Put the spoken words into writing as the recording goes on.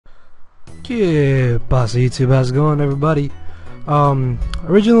Yeah, boss YouTube, how's it going, everybody?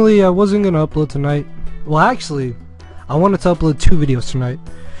 Originally I wasn't gonna upload tonight. Well, actually, I wanted to upload two videos tonight.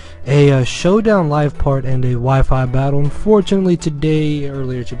 A Showdown live part and a Wi-Fi battle. Unfortunately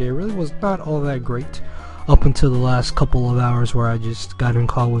earlier today, really was not all that great. Up until the last couple of hours where I just got in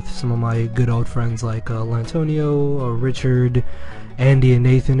call with some of my good old friends like Lantonio, Richard, Andy, and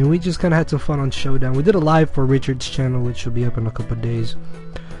Nathan, and we just kind of had some fun on Showdown. We did a live for Richard's channel, which will be up in a couple of days.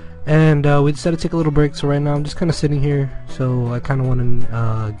 And we decided to take a little break, so right now I'm just kind of sitting here. So I kind of want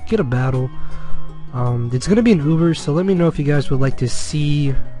to get a battle. It's going to be an Uber, so let me know if you guys would like to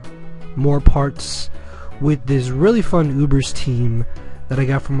see more parts with this really fun Ubers team that I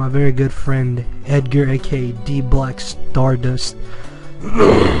got from my very good friend Edgar, aka D Black Stardust.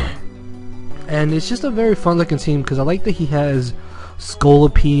 And it's just a very fun looking team because I like that he has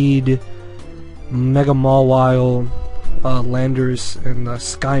Scolipede, Mega Mawile, Landers, and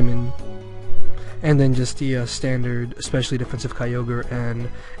Skyman, and then just the standard, especially defensive Kyogre, and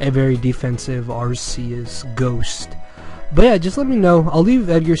a very defensive Arceus Ghost. But yeah, just let me know. I'll leave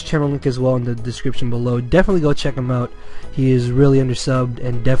Edgar's channel link as well in the description below. Definitely go check him out. He is really undersubbed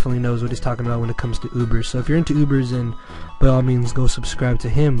and definitely knows what he's talking about when it comes to Ubers. So if you're into Ubers, then by all means go subscribe to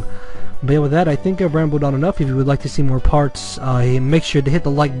him. But yeah, with that, I think I've rambled on enough. If you would like to see more parts, make sure to hit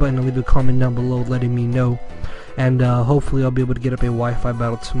the like button and leave a comment down below letting me know. And hopefully I'll be able to get up a Wi-Fi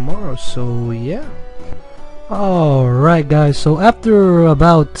battle tomorrow. So yeah. Alright guys, so after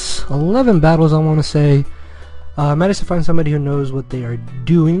about 11 battles, I want to say, I managed to find somebody who knows what they are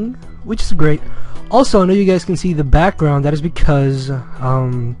doing, which is great. Also, I know you guys can see the background. That is because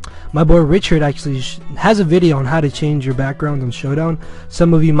my boy Richard actually has a video on how to change your background on Showdown.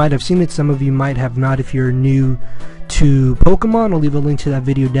 Some of you might have seen it, some of you might have not. If you're new to Pokemon, I'll leave a link to that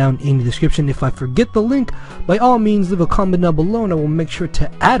video down in the description. If I forget the link, by all means leave a comment down below and I will make sure to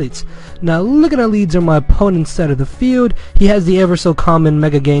add it. Now looking at leads on my opponent's side of the field, he has the ever so common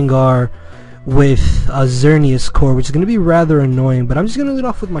Mega Gengar with a Xerneas core, which is going to be rather annoying, but I'm just going to lead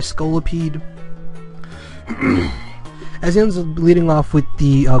off with my Scolipede. As he ends up leading off with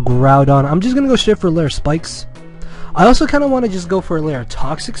the Groudon, I'm just going to go straight for a layer of Spikes. I also kind of want to just go for a layer of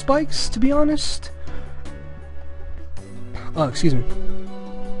Toxic Spikes, to be honest. Oh, excuse me.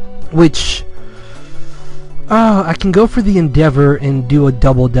 Which, I can go for the Endeavor and do a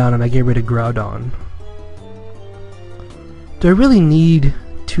double down and I get rid of Groudon. Do I really need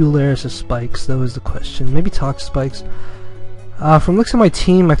 2 layers of Spikes? That was the question. Maybe Toxic Spikes. From looks at my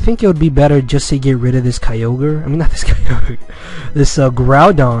team, I think it would be better just to get rid of this Kyogre. I mean, not this Kyogre. This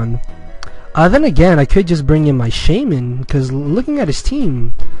Groudon. Then again, I could just bring in my Shaman, because looking at his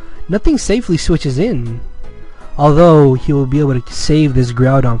team, nothing safely switches in. Although, he will be able to save this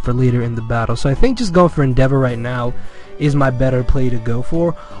Groudon for later in the battle. So I think just going for Endeavor right now is my better play to go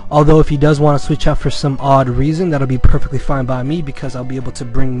for. Although if he does want to switch out for some odd reason, that'll be perfectly fine by me because I'll be able to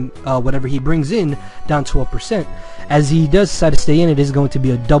bring whatever he brings in down to 1%. As he does decide to stay in, it is going to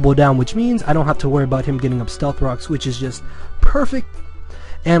be a double down, which means I don't have to worry about him getting up Stealth Rocks, which is just perfect.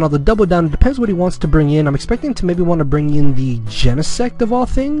 And on the double down, it depends what he wants to bring in. I'm expecting to maybe want to bring in the Genesect of all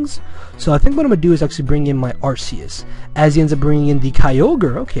things. So I think what I'm going to do is actually bring in my Arceus. As he ends up bringing in the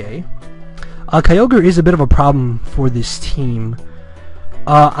Kyogre, okay. Kyogre is a bit of a problem for this team.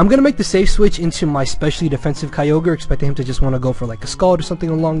 I'm going to make the safe switch into my specially defensive Kyogre, expecting him to just want to go for like a Scald or something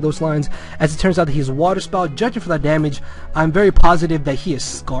along those lines. As it turns out that he's Water Spout. Judging for that damage, I'm very positive that he is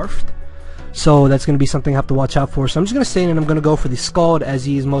Scarfed. So that's going to be something I have to watch out for. So I'm just going to stay in and I'm going to go for the Scald as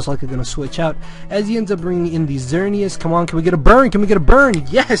he is most likely going to switch out. As he ends up bringing in the Xerneas. Come on, can we get a burn? Can we get a burn?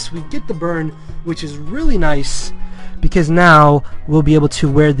 Yes, we get the burn, which is really nice. Because now we'll be able to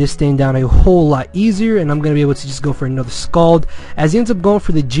wear this thing down a whole lot easier, and I'm going to be able to just go for another Scald. As he ends up going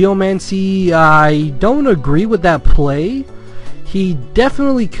for the Geomancy, I don't agree with that play. He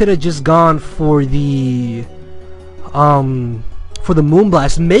definitely could have just gone for the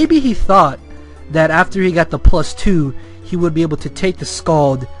Moonblast. Maybe he thought that after he got the +2, he would be able to take the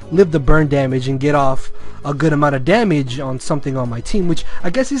Scald, live the burn damage, and get off a good amount of damage on something on my team, which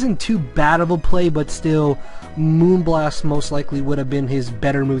I guess isn't too bad of a play, but still, Moonblast most likely would have been his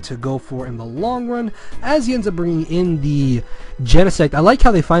better move to go for in the long run. As he ends up bringing in the Genesect, I like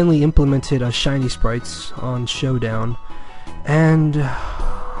how they finally implemented shiny sprites on Showdown. And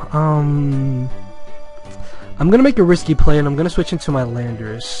I'm gonna make a risky play, and I'm gonna switch into my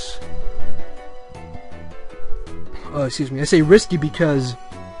Landers. Oh, excuse me. I say risky because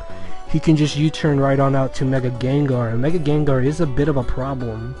he can just U-turn right on out to Mega Gengar, and Mega Gengar is a bit of a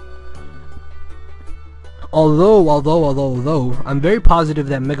problem. Although, I'm very positive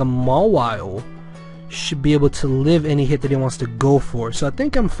that Mega Mawile should be able to live any hit that he wants to go for. So I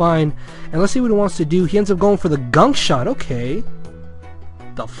think I'm fine. And let's see what he wants to do. He ends up going for the gunk shot. Okay.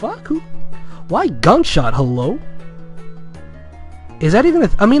 The fuck? Why gunk shot? Hello? Is that even a...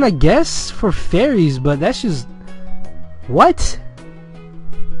 I mean, I guess for fairies, but that's just... What?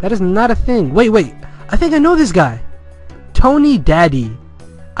 That is not a thing. Wait. I think I know this guy. Tony Daddy.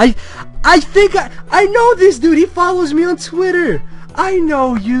 I think I know this dude. He follows me on Twitter. I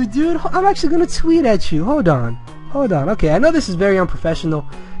know you, dude. I'm actually gonna tweet at you. Hold on. Okay, I know this is very unprofessional.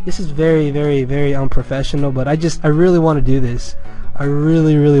 This is very, very, very unprofessional, but I really want to do this. I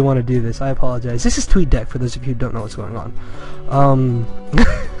really, really want to do this. I apologize. This is TweetDeck for those of you who don't know what's going on.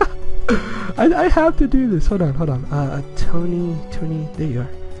 I have to do this. Hold on. Tony, there you are.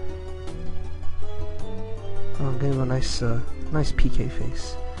 Oh, give him a nice PK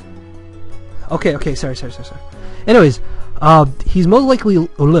face. Okay, sorry. Anyways, he's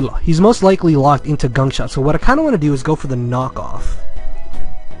most likely locked into gunk shot. So what I kind of want to do is go for the knockoff.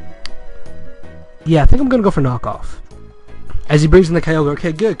 Yeah, I think I'm gonna go for knockoff. As he brings in the Kyogre.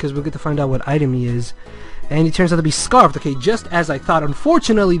 Okay, good, because we'll get to find out what item he is. And he turns out to be Scarfed. Okay, just as I thought.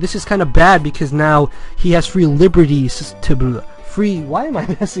 Unfortunately, this is kind of bad because now he has free liberties to... Why am I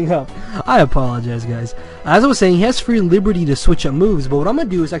messing up? I apologize, guys. As I was saying, he has free liberty to switch up moves, but what I'm gonna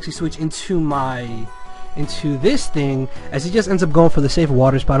do is actually switch into this thing, as he just ends up going for the safe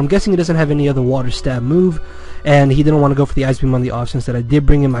water spot. I'm guessing he doesn't have any other water stab move, and he didn't want to go for the ice beam on the options that I did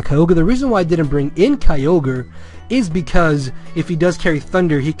bring in my Kyogre. The reason why I didn't bring in Kyogre is because if he does carry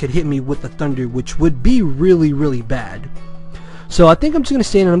Thunder, he could hit me with the Thunder, which would be really, really bad. So I think I'm just gonna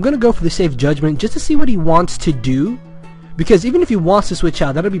stay in, and I'm gonna go for the safe judgment just to see what he wants to do. Because even if he wants to switch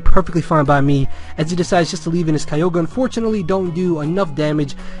out, that'll be perfectly fine by me, as he decides just to leave in his Kyogre. Unfortunately, don't do enough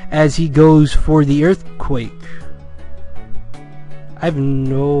damage as he goes for the Earthquake. I have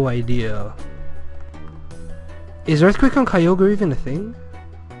no idea. Is Earthquake on Kyogre even a thing?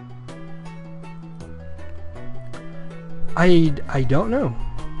 I don't know.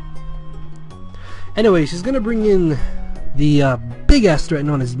 Anyways, he's gonna bring in the big-ass threat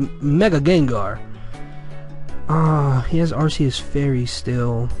known as Mega Gengar. He has Arceus Fairy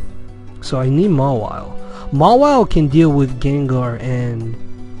still, so I need Mawile. Mawile can deal with Gengar and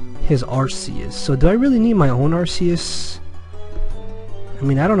his Arceus, so do I really need my own Arceus? I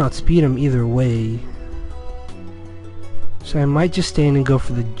mean, I don't outspeed him either way, so I might just stay in and go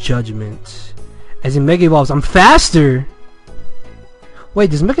for the Judgment. As in Mega Evolves, I'm faster!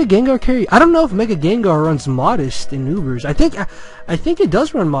 Wait, does Mega Gengar carry? I don't know if Mega Gengar runs Modest in Ubers. I think it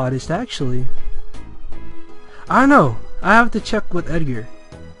does run Modest, actually. I don't know. I have to check with Edgar.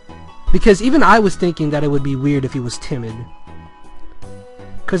 Because even I was thinking that it would be weird if he was timid.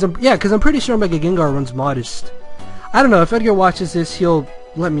 Cause I'm pretty sure Mega Gengar runs Modest. I don't know, if Edgar watches this, he'll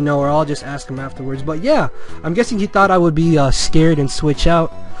let me know, or I'll just ask him afterwards. But yeah, I'm guessing he thought I would be scared and switch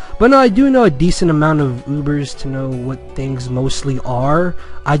out. But no, I do know a decent amount of Ubers to know what things mostly are.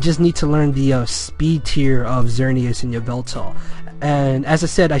 I just need to learn the speed tier of Xerneas and Yveltal. And as I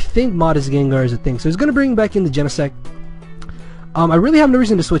said, I think Modest Gengar is a thing. So he's going to bring back in the Genesect. I really have no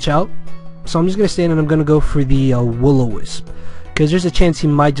reason to switch out. So I'm just going to stay in and I'm going to go for the Will-O-Wisp. Because there's a chance he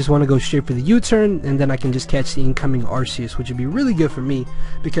might just want to go straight for the U-turn, and then I can just catch the incoming Arceus, which would be really good for me,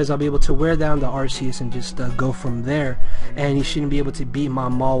 because I'll be able to wear down the Arceus and just go from there, and he shouldn't be able to beat my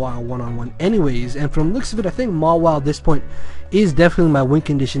Mawile one-on-one anyways. And from the looks of it, I think Mawile at this point is definitely my win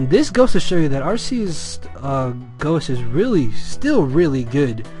condition. This goes to show you that Arceus Ghost is really, still really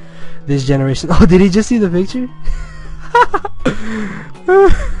good this generation. Oh, did he just see the picture?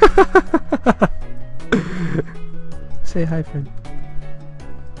 Say hi, friend.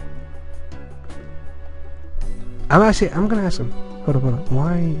 I'm gonna ask him. Hold on.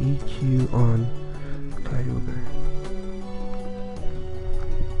 Why EQ on Kyogre?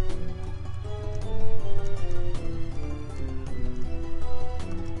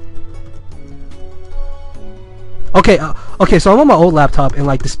 Okay, so I'm on my old laptop, and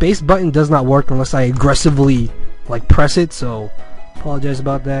like the space button does not work unless I aggressively like press it, so apologize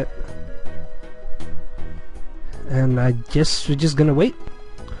about that. And I guess we're just gonna wait.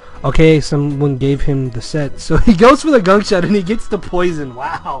 Okay, someone gave him the set, so he goes for the gunk shot and he gets the poison.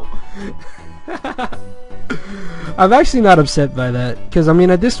 Wow. I'm actually not upset by that, because I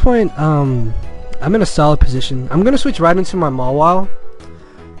mean at this point I'm in a solid position. I'm gonna switch right into my Mawile,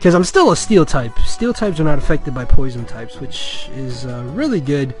 because I'm still a steel type. Steel types are not affected by poison types, which is really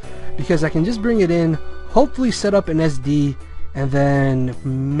good, because I can just bring it in, hopefully set up an SD, and then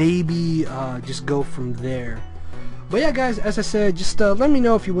maybe just go from there. But yeah, guys, as I said, just let me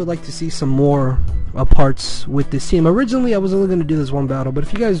know if you would like to see some more parts with this team. Originally, I was only going to do this one battle, but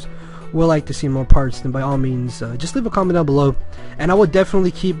if you guys would like to see more parts, then by all means, just leave a comment down below. And I will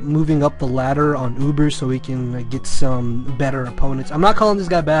definitely keep moving up the ladder on Uber so we can get some better opponents. I'm not calling this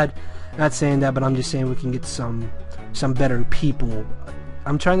guy bad, not saying that, but I'm just saying we can get some better people.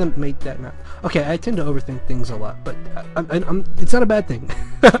 I'm trying to make that not... Okay, I tend to overthink things a lot, but it's not a bad thing.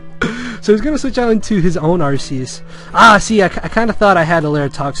 So he's going to switch out into his own Arceus. Ah, see, I kind of thought I had a layer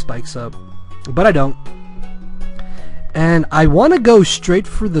of Tox Spikes up, but I don't. And I want to go straight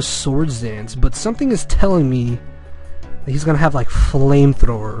for the Swords Dance, but something is telling me that he's going to have, like,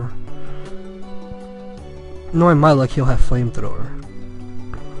 Flamethrower. Knowing my luck, he'll have Flamethrower.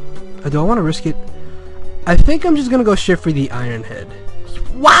 Do I want to risk it? I think I'm just going to go straight for the Iron Head.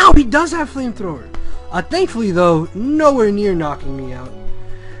 Wow, he does have Flamethrower! Thankfully, though, nowhere near knocking me out.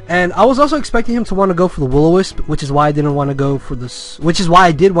 And I was also expecting him to want to go for the Will-O-Wisp, which is why I didn't want to go for this. Which is why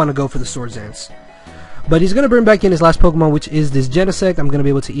I did want to go for the Swords Dance. But he's going to bring back in his last Pokemon, which is this Genesect. I'm going to be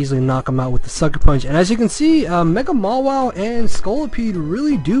able to easily knock him out with the Sucker Punch. And as you can see, Mega Mawile and Scolipede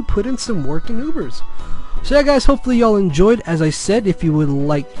really do put in some work in Ubers. So yeah, guys, hopefully y'all enjoyed. As I said, if you would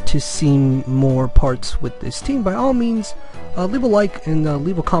like to see more parts with this team, by all means, leave a like and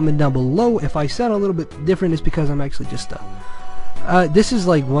leave a comment down below. If I sound a little bit different, it's because I'm actually just this is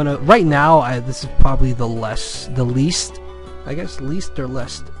like one of right now. This is probably the least, I guess, least or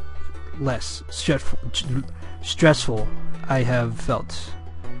less stressful I have felt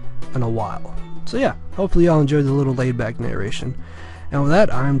in a while. So yeah, hopefully y'all enjoyed the little laid-back narration. And with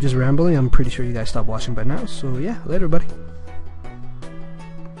that, I'm just rambling. I'm pretty sure you guys stopped watching by now. So yeah, later, buddy.